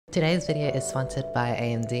Today's video is sponsored by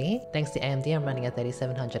AMD. Thanks to AMD, I'm running a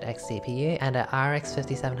 3700X CPU and a RX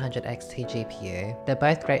 5700XT GPU. They're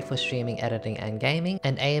both great for streaming, editing, and gaming,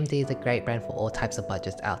 and AMD is a great brand for all types of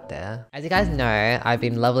budgets out there. As you guys know, I've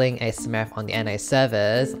been leveling a Smurf on the NA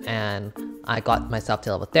servers, and I got myself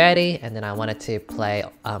to level 30, and then I wanted to play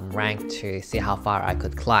ranked to see how far I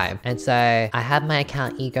could climb. And so I had my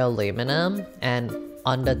account ego Luminum, and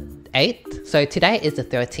on the 8th, so today is the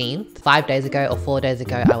 13th. 5 days ago or 4 days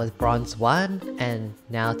ago I was bronze 1, and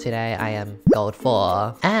now today I am gold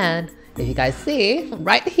 4. And if you guys see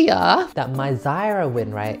right here that my Zyra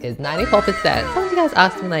win rate is 94%. Some of you guys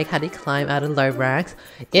asked me like, how do you climb out of low ranks?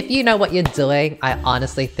 If you know what you're doing, I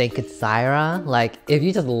honestly think it's Zyra. Like, if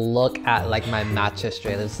you just look at like my match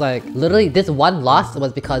history, it's like literally this one loss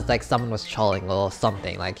was because like someone was trolling or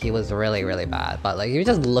something. Like he was really bad. But like you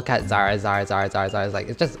just look at Zyra, it's like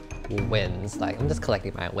it's just wins. Like I'm just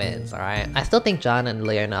collecting my wins, alright? I still think John and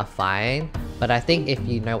Leon are fine, but I think if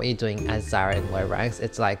you know what you're doing as Zyra in low ranks,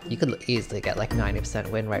 it's like you could easily get like 90%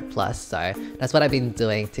 win rate plus, so that's what I've been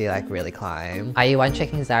doing to like really climb. Are you one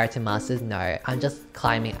checking Zyra to masters? No, I'm just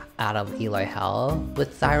climbing out of elo hell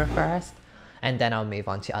with Zyra first, and then I'll move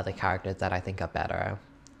on to other characters that I think are better.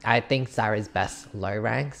 I think Zyra is best low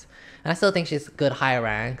ranks, and I still think she's good higher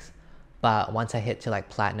ranks, but once I hit to like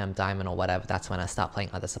platinum, diamond or whatever, that's when I start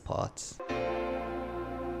playing other supports.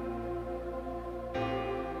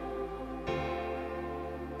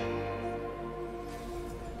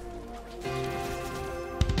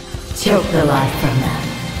 Choke the life from them.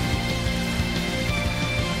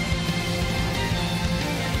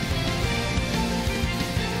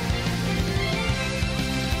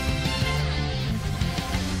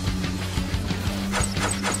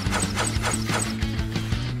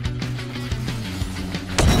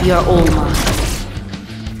 You're all mine.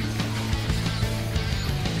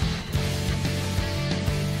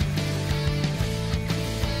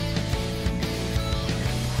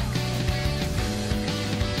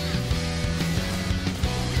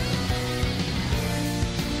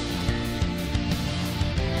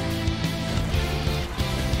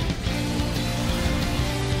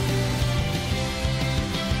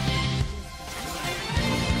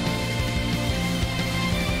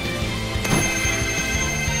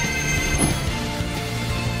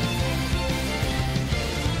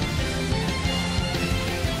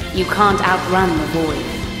 You can't outrun the void.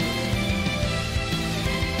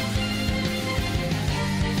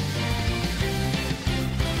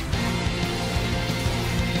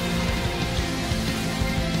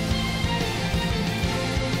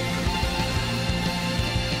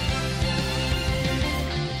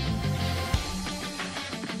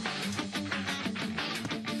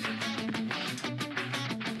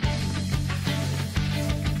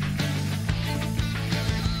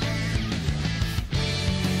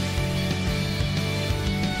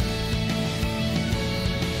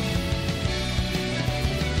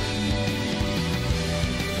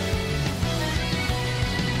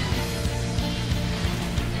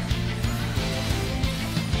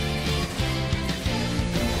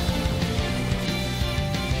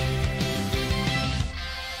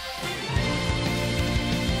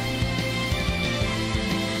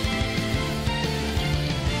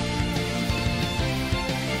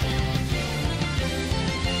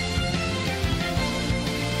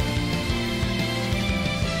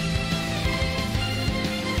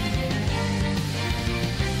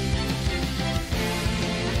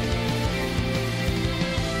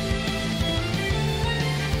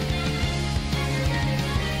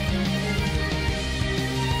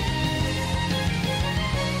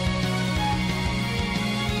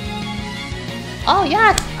 Oh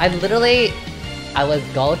yes! I was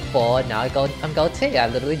gold 4, now I'm gold 2. I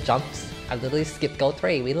literally skipped gold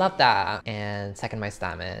 3. We love that. And second most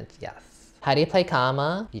damage, yes. How do you play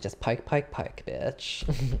Karma? You just poke, bitch.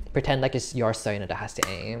 Pretend like it's your Sona that has to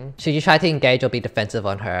aim. Should you try to engage or be defensive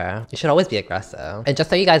on her? You should always be aggressive. And just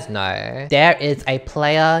so you guys know, there is a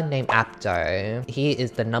player named Apto. He is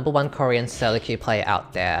the #1 Korean solo queue player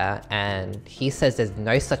out there, and he says there's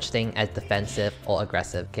no such thing as defensive or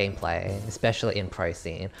aggressive gameplay, especially in pro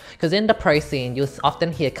scene. Because in the pro scene, you'll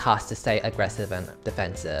often hear casters say aggressive and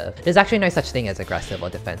defensive. There's actually no such thing as aggressive or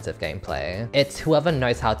defensive gameplay. It's whoever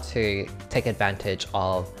knows how to take advantage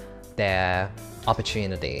of their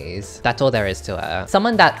opportunities. That's all there is to it.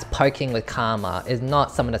 Someone that's poking with Karma is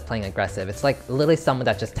not someone that's playing aggressive. It's like literally someone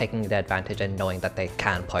that's just taking the advantage and knowing that they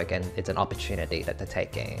can poke and it's an opportunity that they're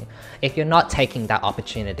taking. If you're not taking that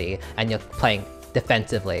opportunity and you're playing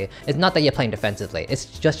defensively, it's not that you're playing defensively, it's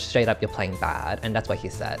just straight up you're playing bad, and that's what he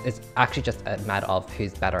said. It's actually just a matter of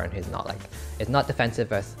who's better and who's not. Like, it's not defensive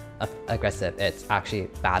versus aggressive, it's actually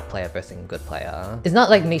bad player versus good player. It's not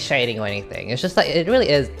like me shading or anything. It's just like, it really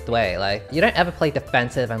is the way. Like, you don't ever play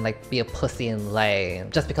defensive and like be a pussy in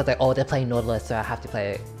lane just because like, oh, they're playing Nautilus, so I have to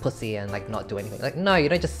play pussy and like not do anything. Like, no, you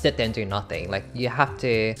don't just sit there and do nothing. Like, you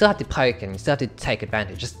still have to poke and you still have to take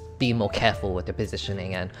advantage. Just be more careful with your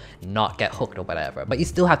positioning and not get hooked or whatever, but you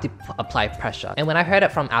still have to apply pressure. And when I heard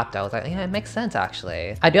it from Apto, I was like, yeah, it makes sense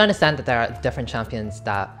actually. I do understand that there are different champions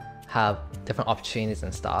that have different opportunities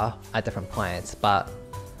and stuff at different points, but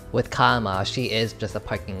with Karma, she is just a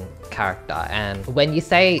poking character. And when you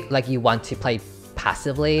say like you want to play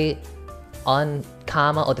passively on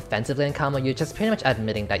Karma or defensively on Karma, you're just pretty much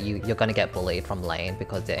admitting that you're gonna get bullied from lane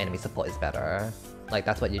because the enemy support is better. Like,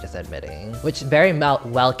 that's what you're just admitting. Which very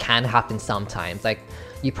well can happen sometimes. Like,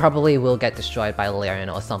 you probably will get destroyed by Leon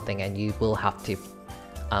or something and you will have to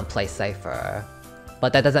play safer.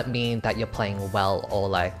 But that doesn't mean that you're playing well, or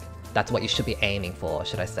like, that's what you should be aiming for,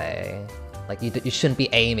 should I say. Like, you shouldn't be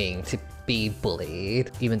aiming to be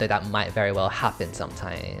bullied, even though that might very well happen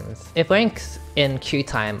sometimes. If we're in queue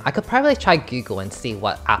time, I could probably try Google and see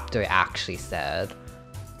what Apto actually said.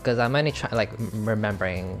 Because I'm only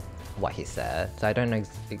remembering what he said, so I don't know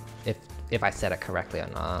if I said it correctly or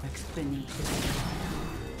not. I think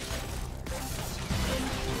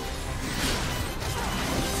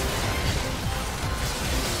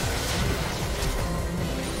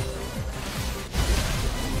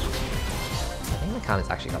the comments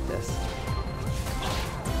actually got this.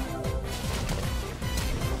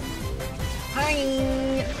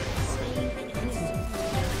 Hi!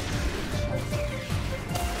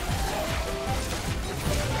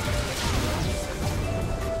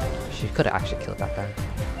 She could have actually killed that guy.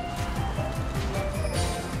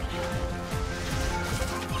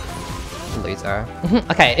 Loser.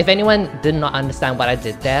 Okay, if anyone did not understand what I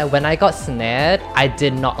did there, when I got snared, I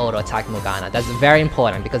did not auto-attack Morgana. That's very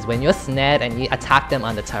important because when you're snared and you attack them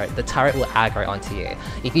on the turret will aggro onto you.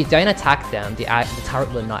 If you don't attack them, the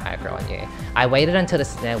turret will not aggro on you. I waited until the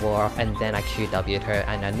snare wore off and then I QW'd her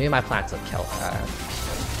and I knew my plan to kill her.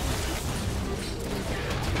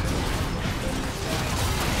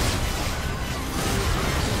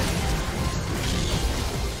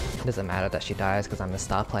 It doesn't matter that she dies because I'm the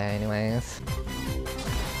star player anyways.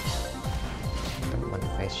 I don't want to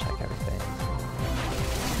face check everything.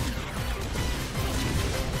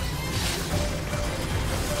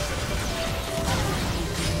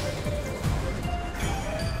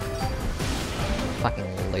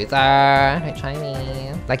 Fucking loser! Don't try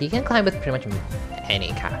me. Like, you can climb with pretty much any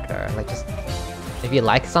character. Like, just if you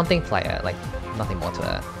like something, play it. Like, nothing more to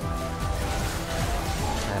it.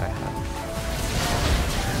 I don't have.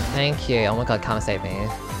 Thank you. Oh my god, come save me.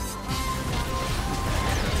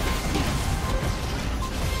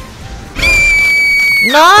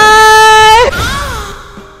 No!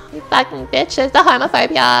 You fucking bitches, the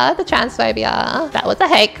homophobia, the transphobia. That was a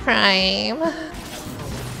hate crime.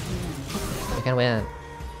 We can win.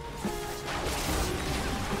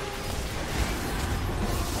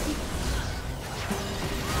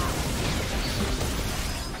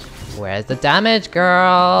 Where's the damage,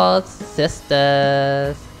 girls?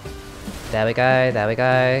 Sisters. There we go, there we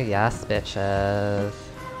go. Yes, bitches.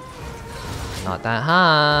 Not that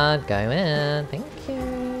hard. Go in. Thank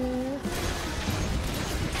you.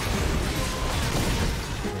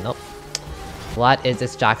 Nope. What is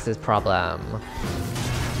this Jax's problem?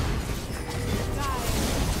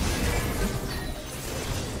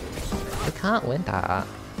 We can't win that. I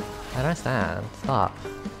don't understand. Stop.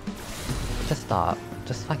 Just stop.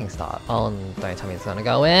 Just fucking stop. Oh, don't tell me it's gonna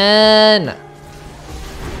go in!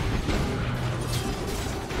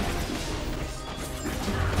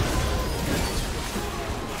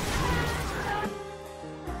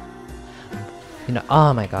 You know,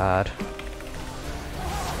 oh my god.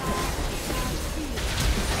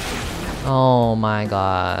 Oh my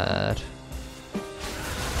god.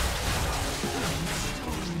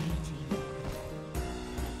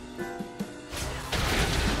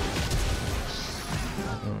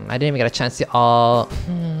 I didn't even get a chance to all.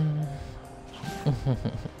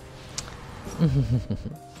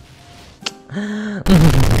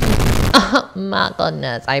 Oh my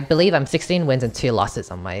goodness. I believe I'm 16 wins and 2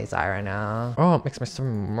 losses on my Zyra now. Oh, it makes me so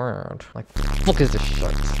mad. Like, fuck is this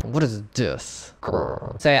shit? What is this?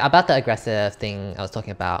 Grr. So about the aggressive thing I was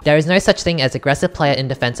talking about. There is no such thing as aggressive player and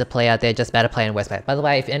defensive player. They're just better player and worse player. By the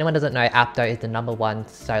way, if anyone doesn't know, Apto is the #1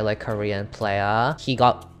 solo Korean player. He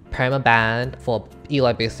got perma-banned for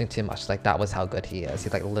elo boosting too much. Like, that was how good he is.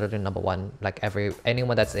 He's like literally #1. Like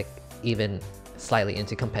anyone that's like even slightly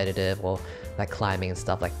into competitive or like climbing and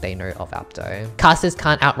stuff, like they know of Apto. Casters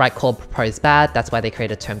can't outright call pros bad, that's why they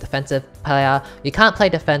create a term defensive player. You can't play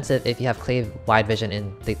defensive if you have clear wide vision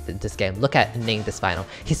in this game. Look at Ning this final.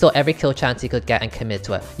 He saw every kill chance he could get and commit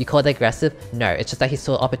to it. You call it aggressive? No, it's just that he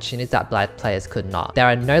saw opportunities that blind players could not. There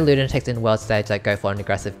are no lunatics in World Stage that go for an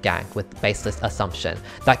aggressive gank with baseless assumption.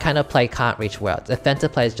 That kind of play can't reach Worlds.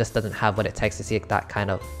 Offensive players just doesn't have what it takes to see that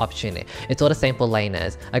kind of opportunity. It's all the same for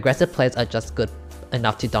laners. Aggressive players are just good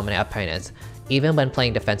enough to dominate opponents. Even when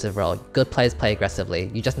playing defensive role, good players play aggressively.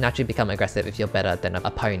 You just naturally become aggressive if you're better than an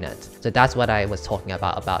opponent. So that's what I was talking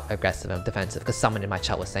about aggressive and defensive, because someone in my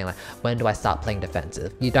chat was saying like, when do I start playing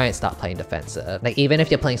defensive? You don't start playing defensive. Like even if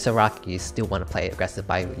you're playing Soraka, you still want to play aggressive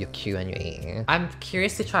by your Q and your E. I'm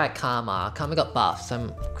curious to try Karma. Karma got buffed, so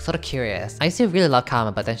I'm sort of curious. I used to really love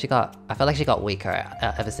Karma, but then I felt like she got weaker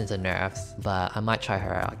ever since the nerfs, but I might try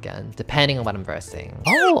her out again, depending on what I'm versing.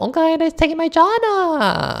 Oh, okay, they're taking my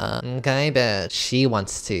Janna. Okay, bitch. She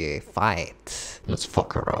wants to fight. Let's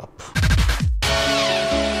fuck her up.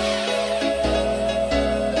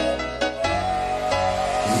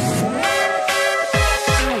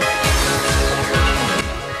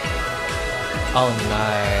 Oh no.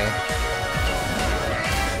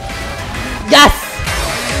 Yes!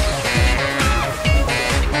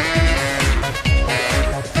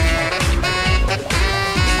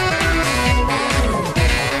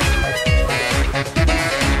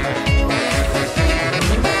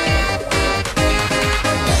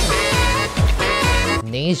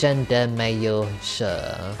 I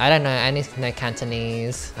don't know, I need to know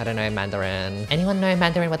Cantonese. I don't know Mandarin. Anyone know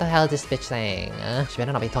Mandarin? What the hell is this bitch saying? She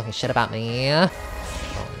better not be talking shit about me. Oh no.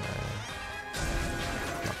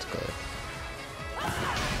 Not good.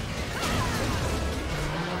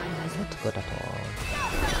 Not good at all.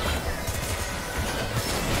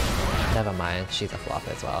 Never mind, she's a flop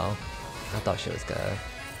as well. I thought she was good.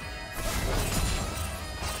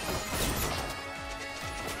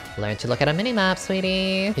 Learn to look at a minimap,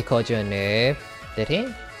 sweetie. He called you a noob. Did he?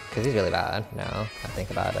 Because he's really bad. No, I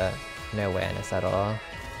think about it. No awareness at all.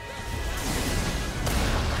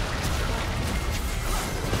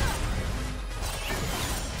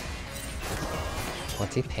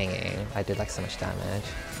 What's he pinging? I did like so much damage.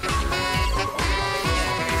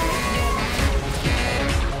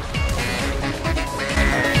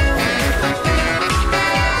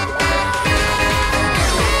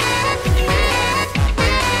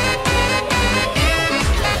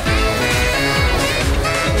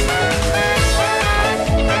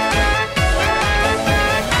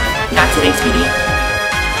 Today's video.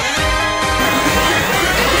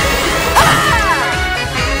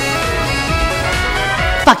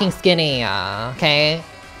 Fucking skinny, okay?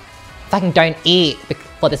 Fucking don't eat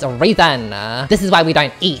for this reason. This is why we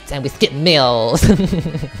don't eat and we skip meals.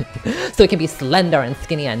 So we can be slender and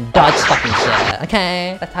skinny and dodge fucking shit,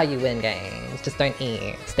 okay? That's how you win games. Just don't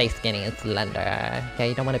eat. Stay skinny and slender. Okay,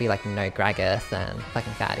 you don't want to be like no Gragas and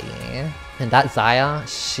fucking fatty. And that Zyra,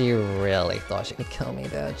 she really thought she could kill me,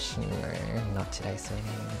 bitch. No, not today, sweetie.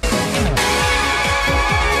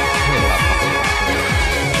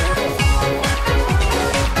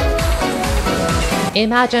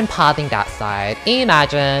 Imagine pathing that side.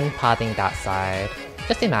 Imagine pathing that side.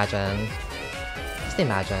 Just imagine. Just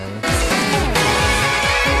imagine.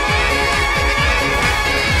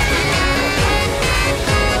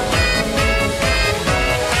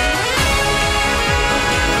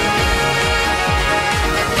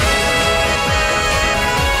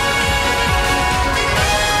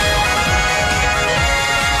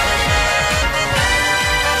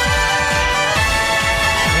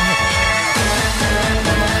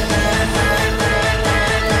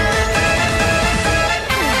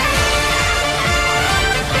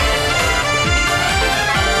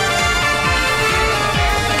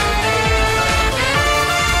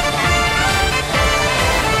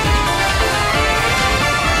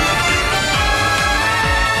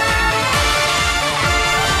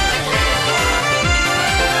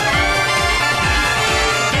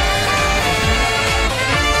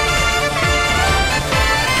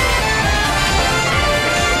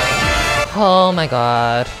 Oh my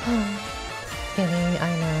god. Skinny,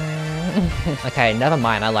 I know. Okay, never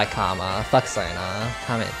mind, I like Karma. Fuck Sona.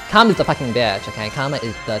 Karma's a fucking bitch, okay? Karma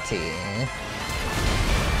is dirty.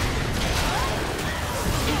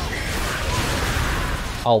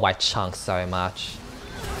 Oh, I chunk so much.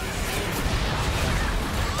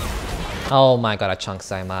 Oh my god, I chunk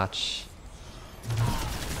so much.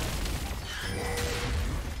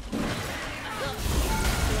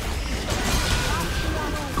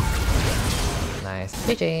 Nice.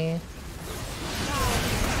 GG.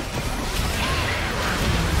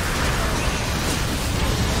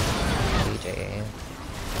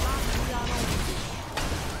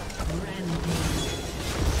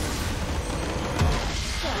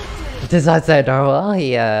 This is so adorable.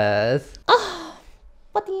 He is. Oh,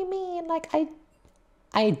 what do you mean? Like,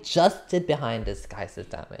 I just did behind disguises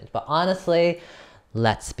damage, but honestly,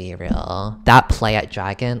 let's be real. That play at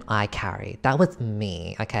Dragon, I carried. That was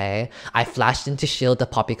me, okay? I flashed into shield the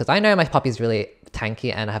Poppy because I know my Poppy's really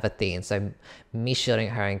tanky and I have a Theme, so me shielding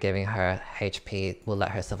her and giving her HP will let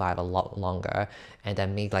her survive a lot longer. And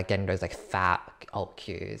then me like getting those like fat ult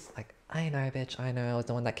Qs. Like, I know, bitch, I know, I was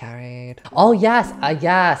the one that carried. Oh yes,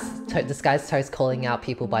 yes! This guy's Toast calling out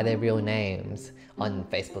people by their real names on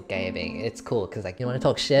Facebook gaming. It's cool because like, you want to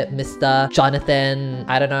talk shit, Mr. Jonathan,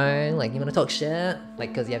 I don't know, like you want to talk shit, like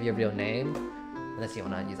because you have your real name, unless you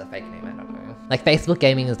want to use a fake name, I don't know. Like Facebook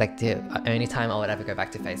gaming is like the only time I would ever go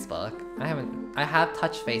back to Facebook. I have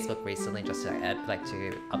touched Facebook recently just to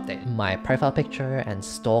to update my profile picture and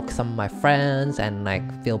stalk some of my friends and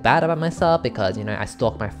like feel bad about myself because, you know, I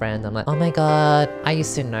stalk my friends. I'm like, oh my god, I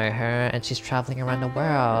used to know her and she's traveling around the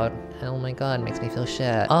world. And oh my god, it makes me feel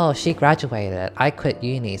shit. Oh, she graduated. I quit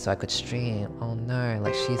uni so I could stream. Oh no,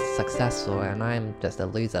 like she's successful and I'm just a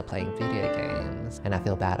loser playing video games. And I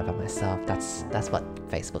feel bad about myself. That's what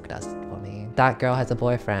Facebook does for me. That girl has a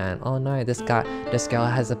boyfriend. Oh no, this girl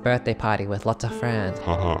has a birthday party with lots of friends.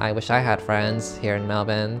 I wish I had friends here in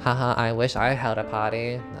Melbourne. Haha, I wish I held a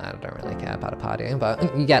party. I don't really care about a party,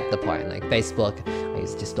 but you get the point. Like Facebook, I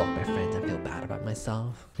used to stalk my friends and feel bad about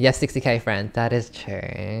myself. Yes, 60k friend, that is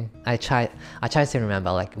true. I try to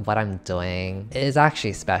remember like what I'm doing is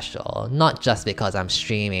actually special. Not just because I'm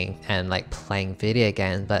streaming and like playing video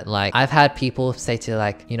games, but like I've had people say to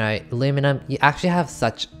like, you know, Luminum, you actually have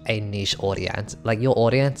such a niche audience. Like your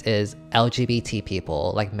audience is LGBT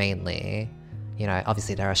people, like mainly. You know,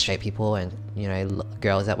 obviously there are straight people and, you know,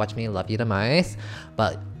 girls that watch me love you the most,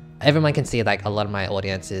 but everyone can see like a lot of my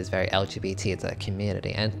audience is very LGBT, it's a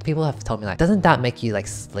community, and people have told me like, doesn't that make you like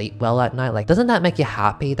sleep well at night? Like, doesn't that make you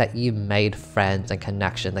happy that you made friends and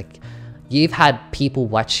connection? Like, you've had people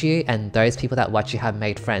watch you and those people that watch you have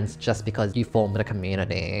made friends just because you formed a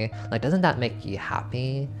community. Like, doesn't that make you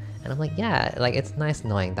happy? And I'm like, yeah, like it's nice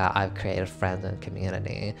knowing that I've created friends and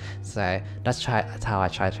community. So that's how I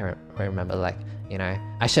try to remember, like, you know,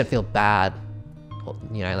 I should feel bad,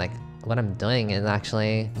 you know, like what I'm doing is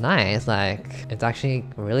actually nice. Like it's actually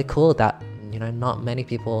really cool that, you know, not many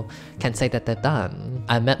people can say that they've done.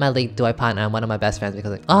 I met my league duo partner and one of my best friends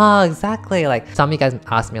because like, oh, exactly. Like some of you guys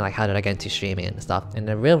asked me like, how did I get into streaming and stuff? And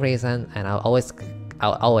the real reason, and I'll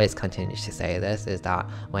always continue to say this, is that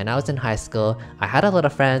when I was in high school, I had a lot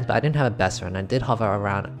of friends, but I didn't have a best friend. I did hover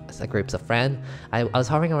around groups of friends. I was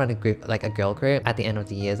hovering around a group, like a girl group at the end of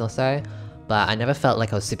the years or so, but I never felt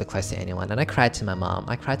like I was super close to anyone. And I cried to my mom.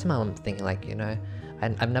 I cried to my mom thinking like, you know,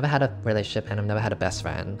 I've never had a relationship and I've never had a best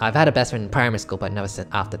friend. I've had a best friend in primary school, but never since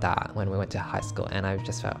after that when we went to high school. And I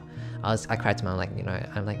just felt, I cried to my mom like, you know,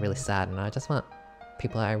 I'm like really sad and I just want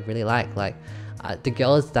people I really like the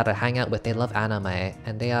girls that I hang out with, they love anime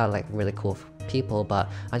and they are like really cool people, but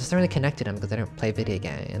I just don't really connect to them because they don't play video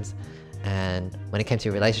games. And when it came to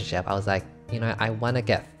a relationship, I was like, you know, I want to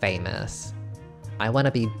get famous. I want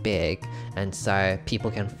to be big, and so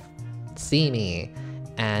people can see me.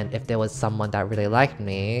 And if there was someone that really liked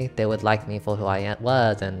me, they would like me for who I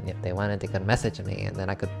was, and if they wanted, they could message me, and then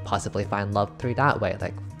I could possibly find love through that way,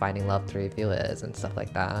 like finding love through viewers and stuff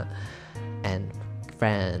like that. And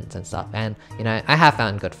friends and stuff. And you know, I have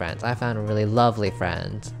found good friends. I found really lovely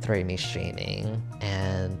friends through me streaming,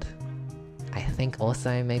 and I think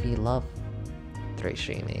also maybe love through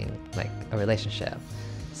streaming, like a relationship.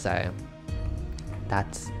 So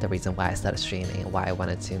that's the reason why I started streaming and why I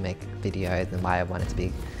wanted to make videos and why I wanted to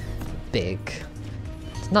be big.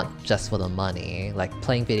 It's not just for the money. Like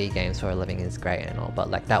playing video games for a living is great and all, but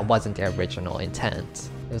like that wasn't the original intent.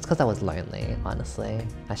 It was because I was lonely, honestly.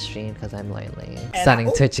 I streamed because I'm lonely. Starting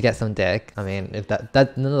to get some dick. I mean, if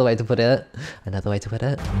that's another way to put it. Another way to put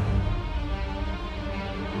it.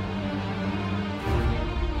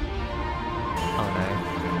 Oh no.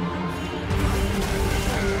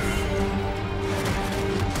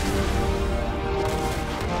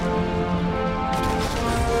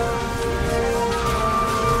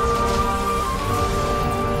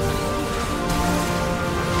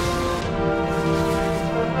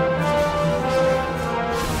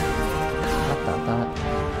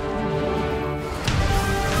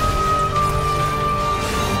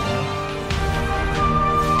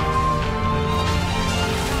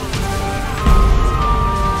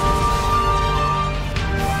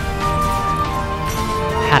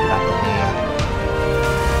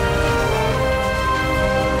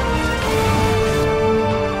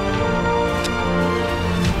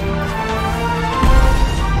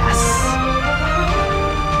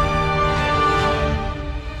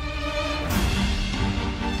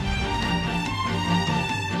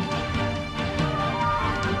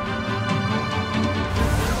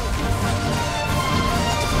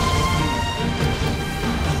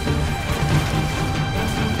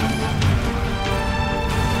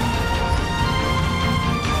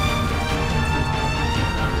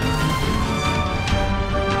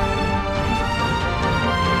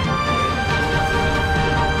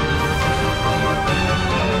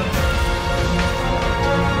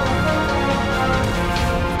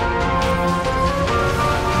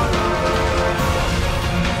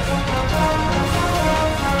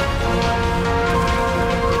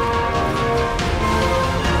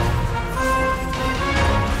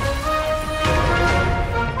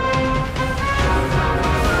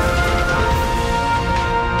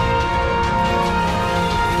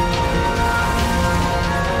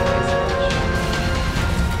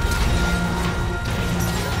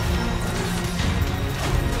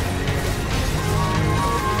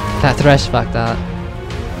 That Thresh fucked up.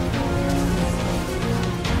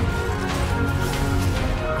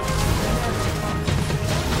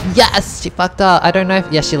 Yes! She fucked up. I don't know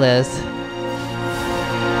if... Yes, she lives.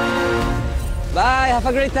 Bye, have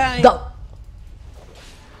a great time!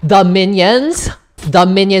 The minions? The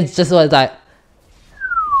minions just was like...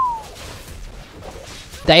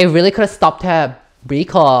 They really could have stopped her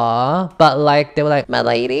recall, but like, they were like, my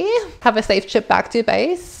lady, have a safe trip back to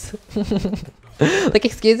base. Like,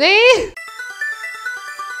 excuse me?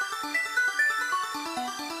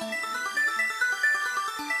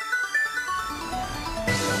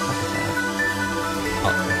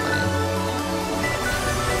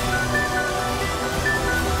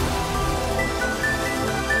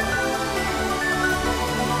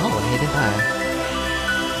 Oh, he didn't die.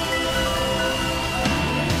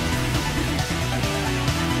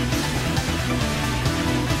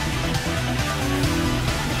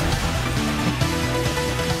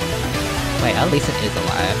 Wait, at least it is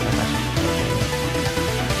alive.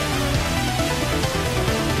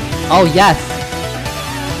 Oh, yes!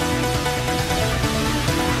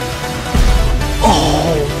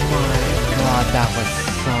 Oh my god, that was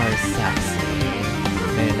so sexy.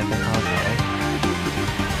 Made it okay.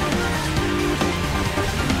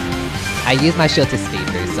 I used my shield to speed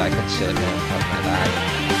boost so I could shield him with my bag.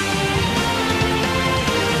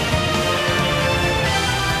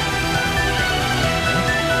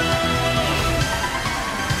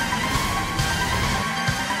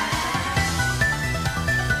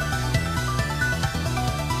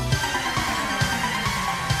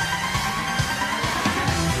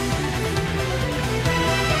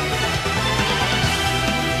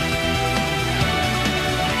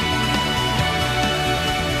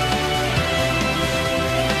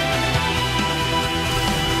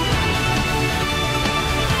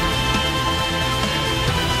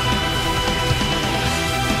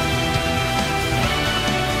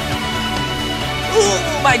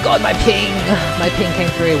 Oh my god, my ping! My ping came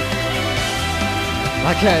through.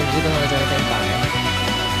 Okay, you don't know there's anything fine.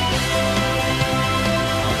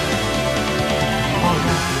 Oh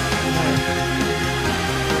no.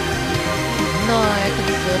 No, I can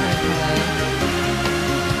still have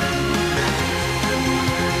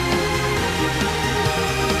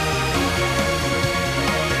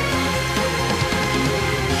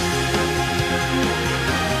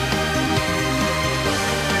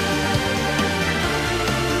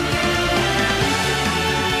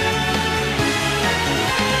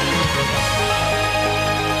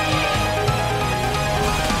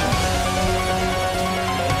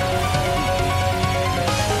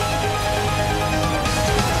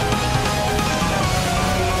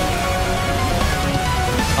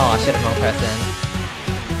oh shit, I'm wrong person.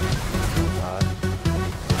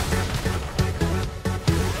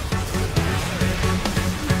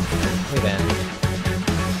 We win.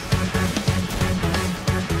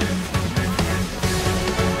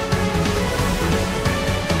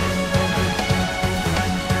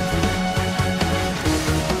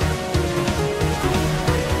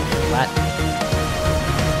 What?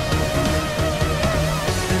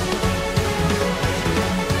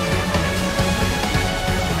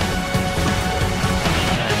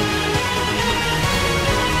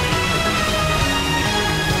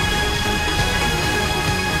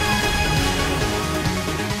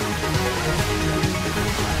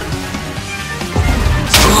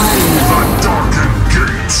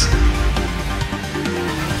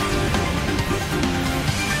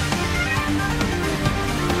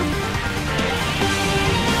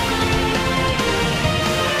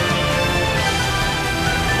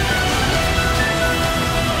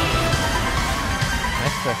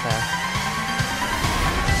 So fast.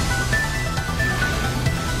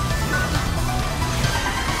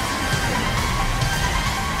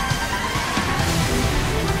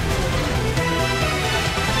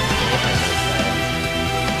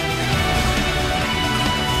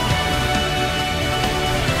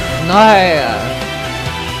 No!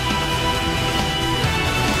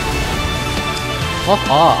 Fuck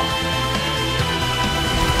off.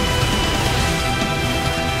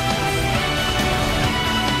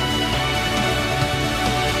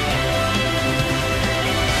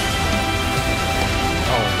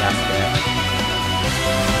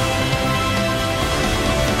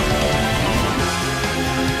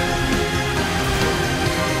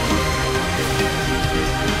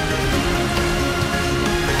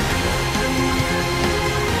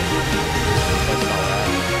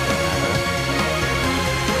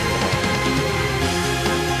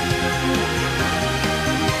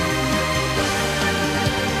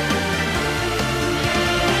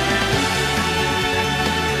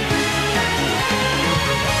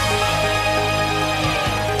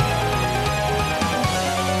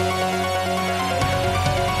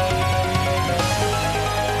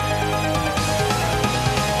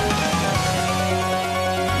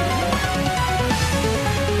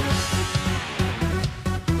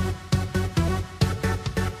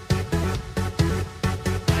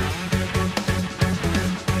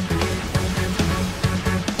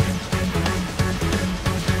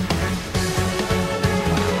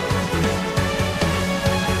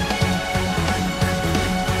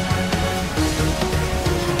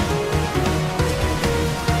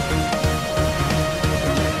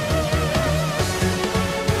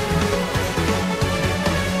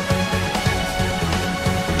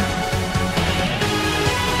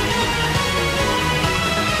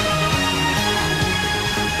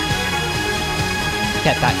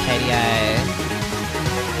 at that KDA.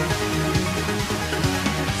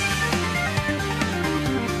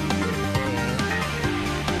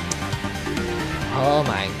 Oh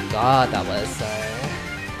my god, that was so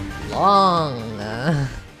long.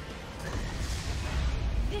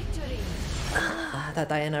 That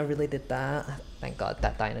Diana really did that. Thank god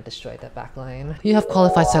that Diana destroyed that backline. You have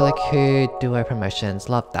qualified solo queue duo promotions.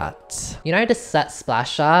 Love that. You know the set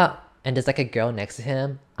splash shot and there's like a girl next to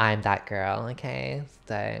him? I'm that girl, okay?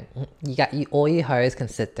 So all you hoes can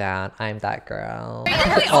sit down. I'm that girl.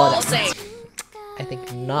 I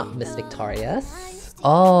think not Miss Victorious.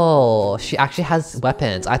 Oh, she actually has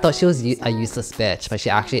weapons. I thought she was a useless bitch, but she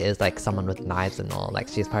actually is like someone with knives and all. Like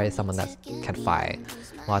she's probably someone that can fight.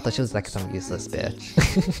 Well, I thought she was like some useless bitch.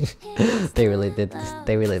 They really did this,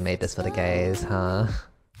 they really made this for the gays, huh?